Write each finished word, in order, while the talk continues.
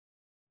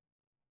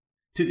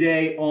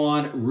Today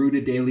on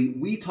Rooted Daily,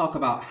 we talk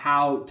about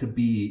how to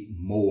be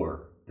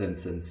more than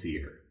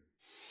sincere.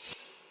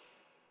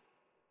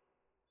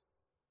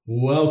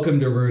 Welcome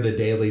to Rooted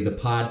Daily, the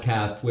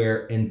podcast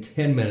where in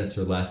 10 minutes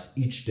or less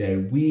each day,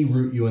 we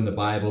root you in the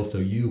Bible so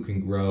you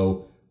can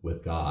grow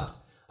with God.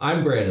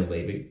 I'm Brandon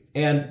Levy,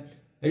 and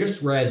I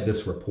just read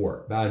this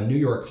report about a New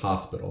York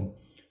hospital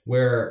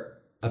where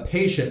a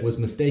patient was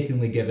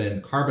mistakenly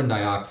given carbon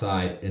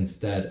dioxide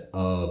instead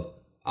of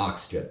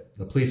oxygen.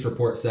 The police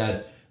report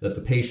said that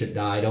the patient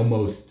died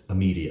almost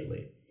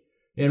immediately.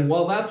 And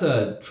while that's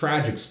a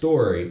tragic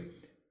story,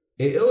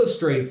 it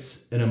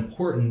illustrates an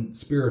important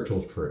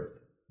spiritual truth,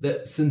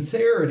 that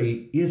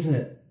sincerity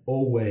isn't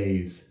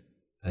always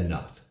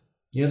enough.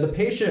 The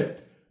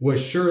patient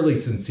was surely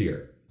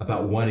sincere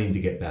about wanting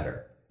to get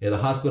better. The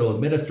hospital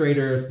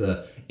administrators,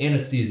 the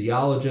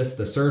anesthesiologists,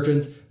 the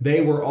surgeons,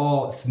 they were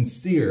all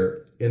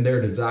sincere in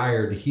their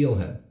desire to heal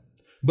him.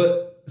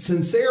 But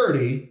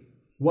sincerity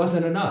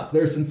wasn't enough.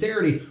 Their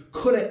sincerity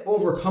couldn't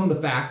overcome the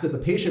fact that the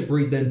patient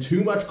breathed in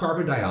too much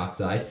carbon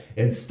dioxide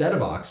instead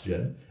of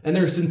oxygen, and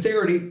their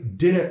sincerity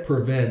didn't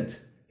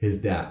prevent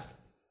his death.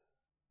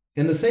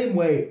 In the same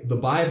way, the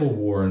Bible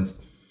warns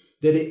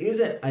that it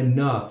isn't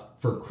enough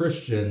for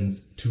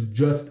Christians to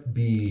just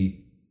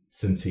be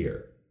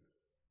sincere.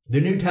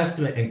 The New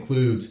Testament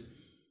includes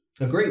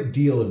a great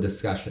deal of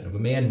discussion of a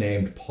man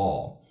named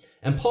Paul.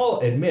 And Paul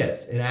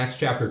admits in Acts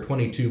chapter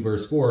 22,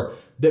 verse 4,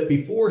 that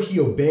before he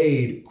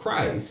obeyed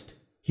Christ,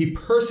 he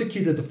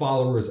persecuted the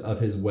followers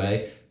of his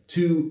way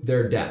to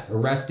their death,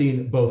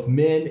 arresting both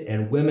men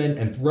and women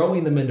and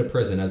throwing them into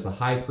prison, as the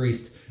high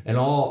priest and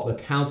all the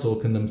council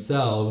can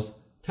themselves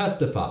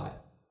testify.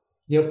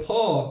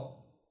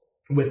 Paul,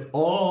 with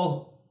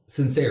all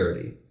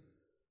sincerity,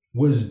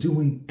 was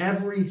doing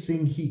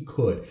everything he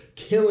could,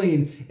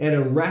 killing and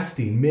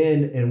arresting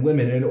men and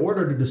women in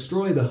order to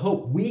destroy the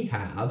hope we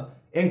have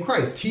in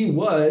Christ. He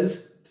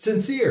was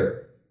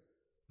sincere,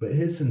 but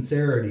his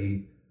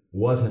sincerity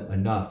wasn't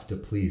enough to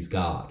please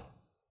God.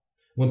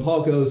 When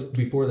Paul goes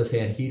before the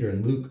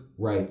Sanhedrin, Luke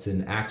writes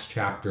in Acts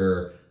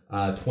chapter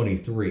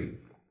 23,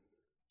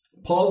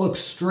 Paul looked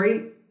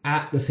straight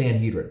at the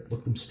Sanhedrin,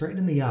 looked them straight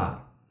in the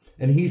eye,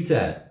 and he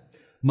said,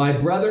 "My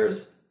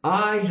brothers,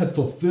 I have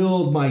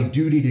fulfilled my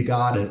duty to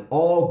God in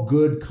all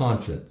good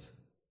conscience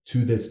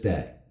to this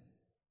day."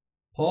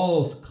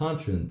 Paul's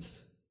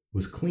conscience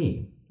was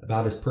clean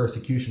about his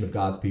persecution of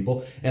God's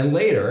people. And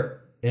later,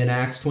 in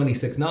Acts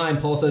 26:9,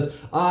 Paul says,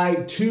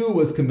 "I too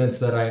was convinced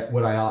that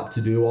what I ought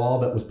to do, all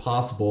that was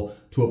possible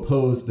to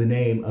oppose the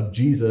name of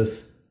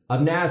Jesus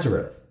of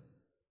Nazareth."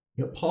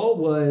 Paul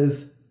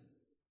was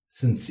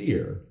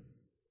sincere,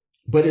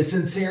 but his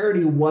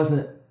sincerity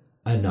wasn't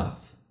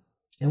enough.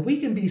 And we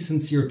can be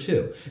sincere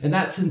too. And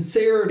that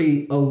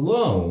sincerity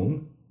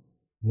alone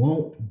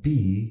won't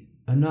be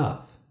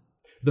enough.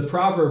 The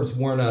Proverbs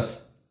warn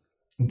us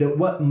that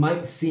what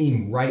might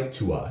seem right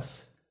to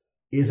us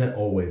isn't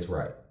always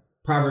right.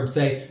 Proverbs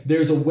say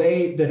there's a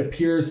way that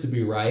appears to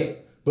be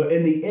right, but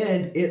in the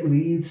end, it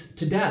leads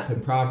to death.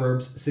 In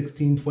Proverbs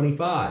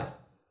 16:25,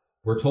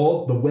 we're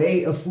told the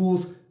way of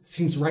fools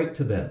seems right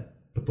to them,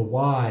 but the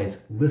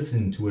wise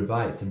listen to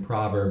advice. In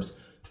Proverbs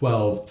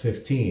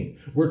 12:15,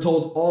 we're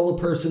told all a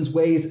person's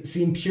ways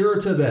seem pure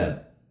to them,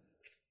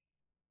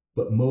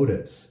 but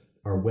motives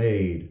are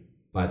weighed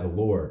by the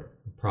Lord.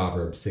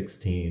 Proverbs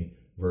 16,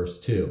 verse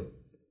 2.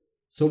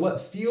 So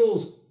what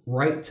feels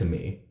right to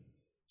me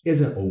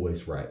isn't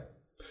always right.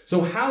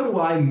 So how do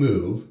I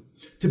move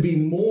to be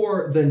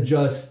more than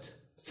just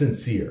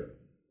sincere,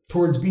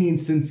 towards being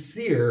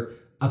sincere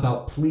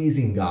about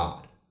pleasing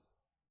God?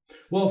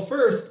 Well,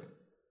 first,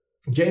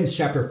 James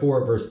chapter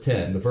 4, verse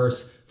 10, the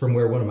verse from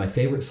where one of my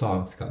favorite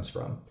songs comes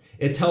from.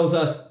 It tells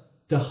us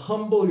to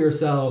humble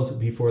yourselves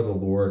before the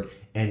Lord,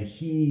 and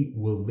he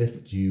will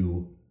lift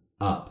you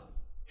up.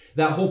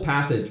 That whole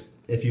passage,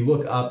 if you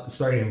look up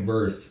starting in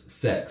verse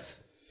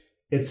 6,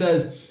 it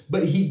says,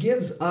 "But he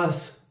gives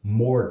us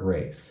more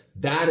grace."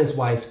 That is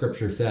why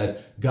Scripture says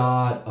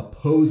God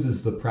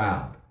opposes the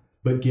proud,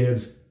 but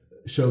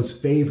shows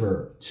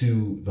favor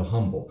to the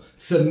humble.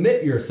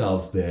 Submit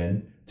yourselves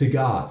then to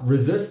God.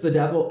 Resist the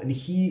devil and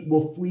he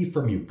will flee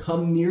from you.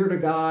 Come near to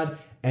God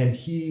and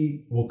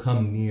he will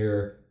come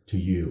near to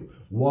you.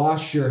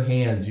 Wash your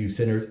hands, you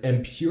sinners,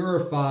 and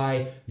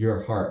purify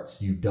your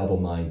hearts, you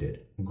double-minded.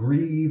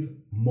 Grieve,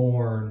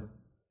 mourn,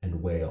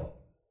 and wail.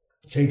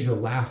 Change your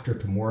laughter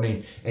to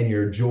mourning and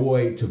your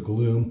joy to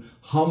gloom.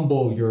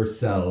 Humble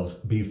yourselves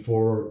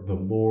before the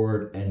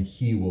Lord, and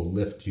he will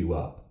lift you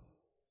up.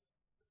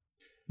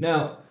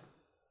 Now,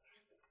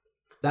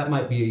 that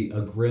might be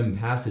a grim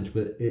passage,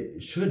 but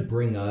it should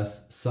bring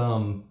us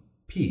some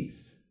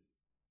peace.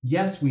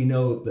 Yes, we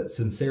know that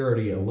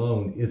sincerity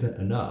alone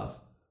isn't enough.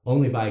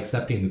 Only by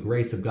accepting the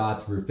grace of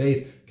God through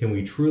faith can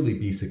we truly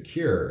be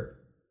secure.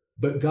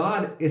 But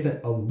God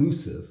isn't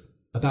elusive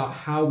about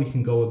how we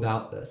can go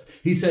about this.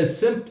 He says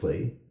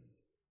simply,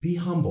 be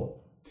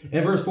humble.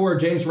 In verse 4,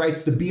 James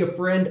writes to be a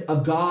friend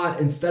of God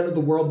instead of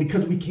the world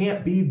because we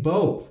can't be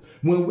both.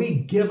 When we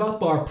give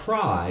up our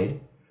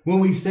pride, when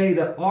we say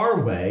that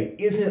our way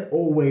isn't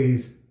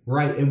always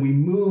right and we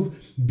move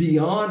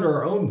beyond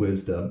our own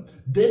wisdom,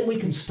 then we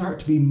can start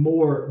to be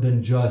more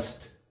than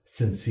just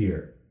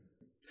sincere.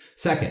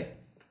 Second,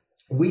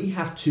 we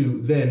have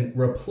to then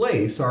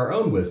replace our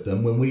own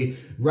wisdom. When we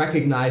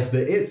recognize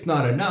that it's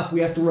not enough,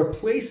 we have to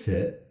replace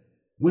it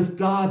with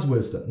God's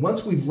wisdom.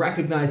 Once we've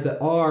recognized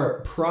that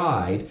our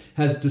pride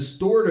has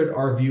distorted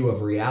our view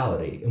of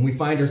reality and we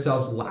find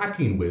ourselves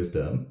lacking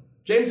wisdom,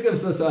 James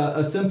gives us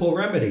a simple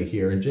remedy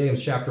here in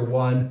James chapter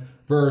 1,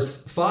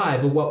 verse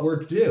 5 of what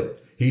we're to do.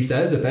 He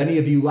says, if any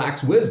of you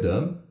lacks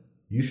wisdom,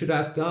 you should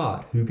ask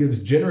God, who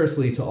gives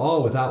generously to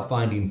all without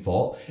finding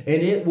fault,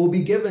 and it will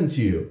be given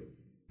to you.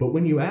 But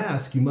when you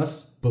ask, you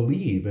must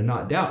believe and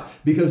not doubt,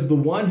 because the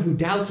one who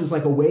doubts is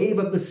like a wave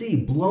of the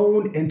sea,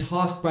 blown and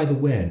tossed by the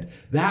wind.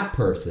 That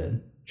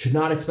person should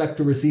not expect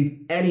to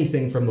receive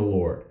anything from the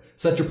Lord.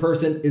 Such a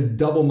person is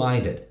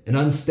double-minded and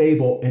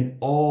unstable in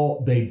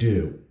all they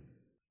do.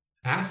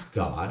 Ask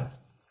God,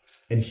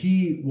 and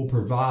he will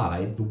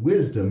provide the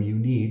wisdom you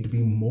need to be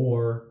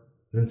more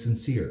than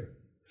sincere.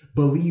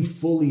 Believe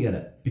fully in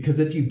it, because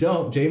if you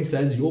don't, James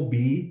says you'll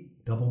be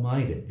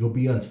double-minded. You'll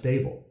be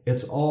unstable.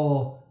 It's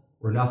all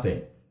or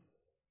nothing.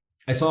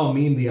 I saw a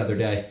meme the other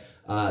day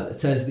that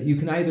says that you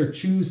can either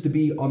choose to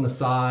be on the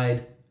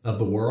side of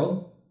the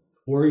world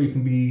or you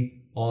can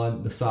be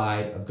on the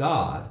side of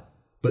God.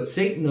 But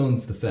Satan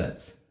owns the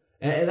fence.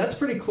 And that's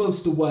pretty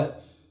close to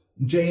what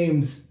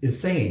James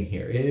is saying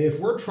here. If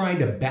we're trying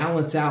to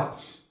balance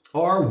out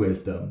our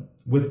wisdom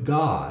with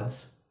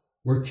God's,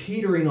 we're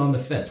teetering on the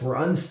fence. We're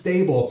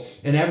unstable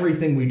in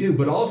everything we do.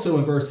 But also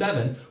in verse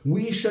 7,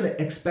 we shouldn't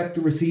expect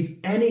to receive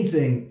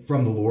anything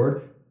from the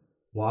Lord.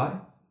 Why?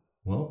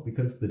 Well,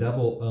 because the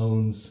devil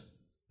owns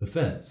the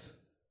fence.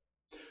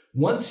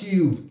 Once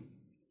you've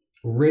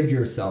rid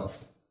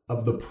yourself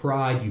of the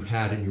pride you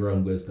had in your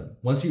own wisdom,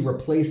 once you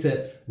replace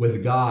it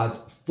with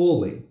God's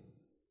fully,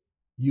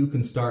 you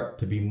can start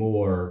to be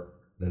more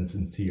than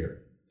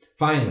sincere.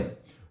 Finally,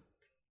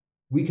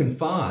 we can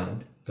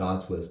find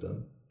God's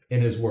wisdom in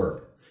his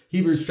word.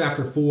 Hebrews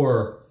chapter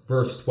 4,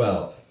 verse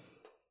 12.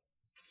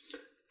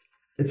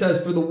 It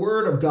says, for the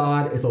word of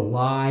God is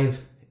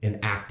alive and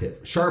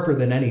active, sharper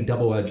than any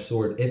double-edged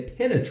sword. It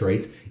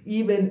penetrates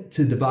even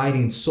to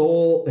dividing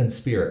soul and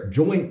spirit,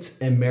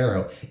 joints and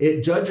marrow.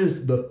 It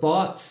judges the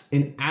thoughts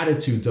and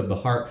attitudes of the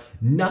heart.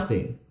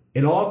 Nothing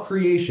in all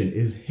creation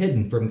is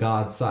hidden from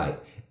God's sight.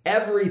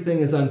 Everything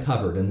is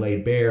uncovered and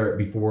laid bare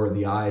before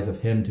the eyes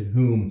of him to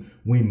whom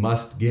we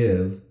must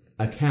give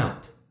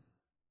account.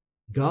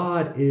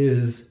 God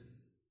is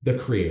the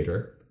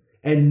creator,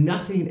 and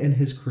nothing in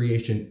his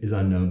creation is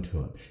unknown to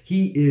him.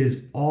 He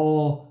is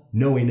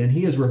all-knowing, and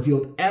he has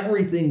revealed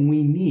everything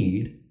we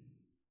need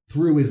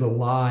through his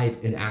alive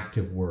and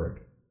active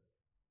word.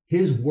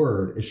 His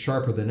word is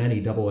sharper than any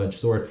double-edged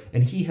sword,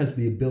 and he has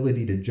the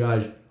ability to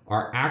judge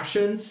our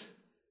actions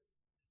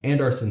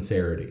and our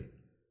sincerity.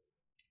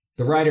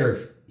 The writer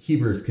of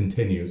Hebrews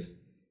continues,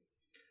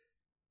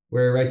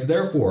 where he writes,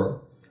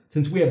 therefore,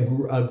 since we have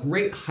a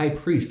great high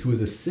priest who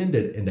has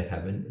ascended into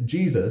heaven,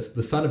 Jesus,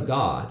 the Son of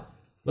God,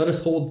 let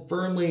us hold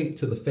firmly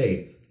to the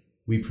faith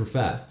we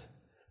profess.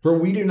 For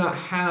we do not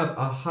have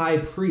a high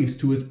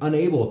priest who is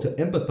unable to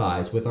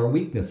empathize with our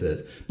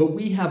weaknesses, but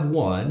we have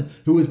one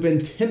who has been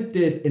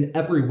tempted in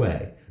every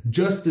way,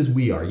 just as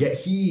we are, yet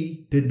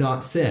he did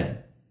not sin.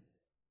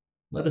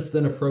 Let us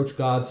then approach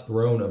God's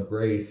throne of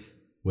grace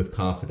with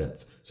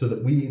confidence, so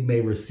that we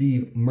may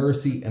receive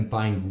mercy and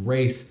find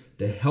grace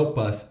to help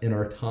us in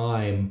our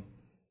time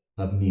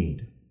of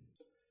need.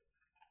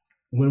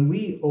 When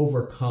we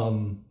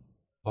overcome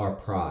our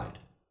pride,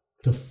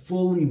 to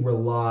fully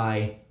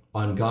rely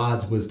on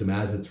God's wisdom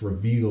as it's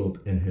revealed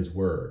in his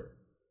word,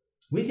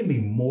 we can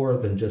be more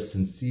than just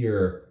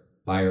sincere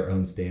by our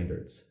own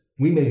standards.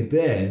 We may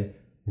then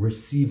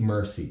receive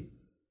mercy.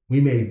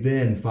 We may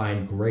then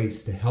find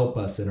grace to help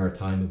us in our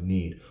time of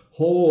need.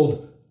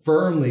 Hold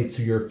firmly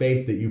to your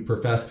faith that you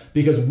profess,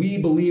 because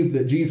we believe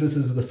that Jesus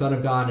is the Son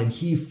of God and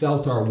he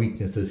felt our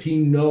weaknesses. He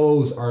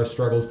knows our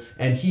struggles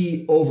and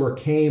he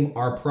overcame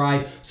our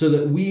pride so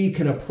that we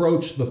can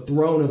approach the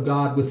throne of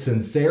God with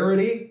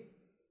sincerity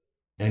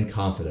and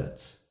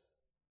confidence.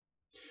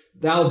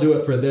 That'll do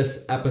it for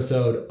this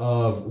episode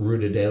of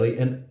Rooted Daily,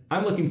 and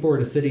I'm looking forward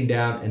to sitting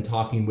down and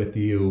talking with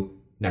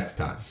you next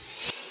time.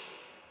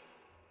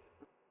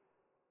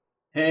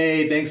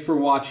 Hey, thanks for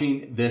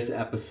watching this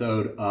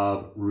episode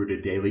of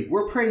Rooted Daily.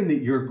 We're praying that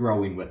you're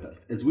growing with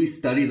us as we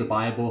study the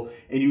Bible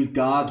and use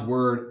God's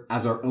word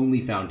as our only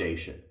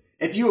foundation.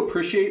 If you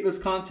appreciate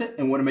this content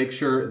and want to make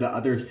sure that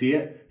others see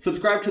it,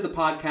 subscribe to the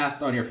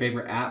podcast on your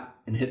favorite app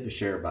and hit the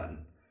share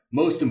button.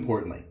 Most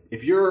importantly,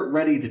 if you're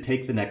ready to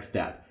take the next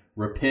step,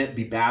 repent,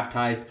 be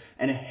baptized,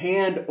 and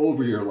hand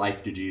over your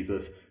life to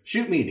Jesus,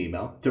 shoot me an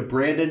email to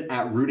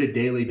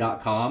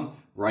brandon@rooteddaily.com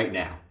right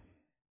now.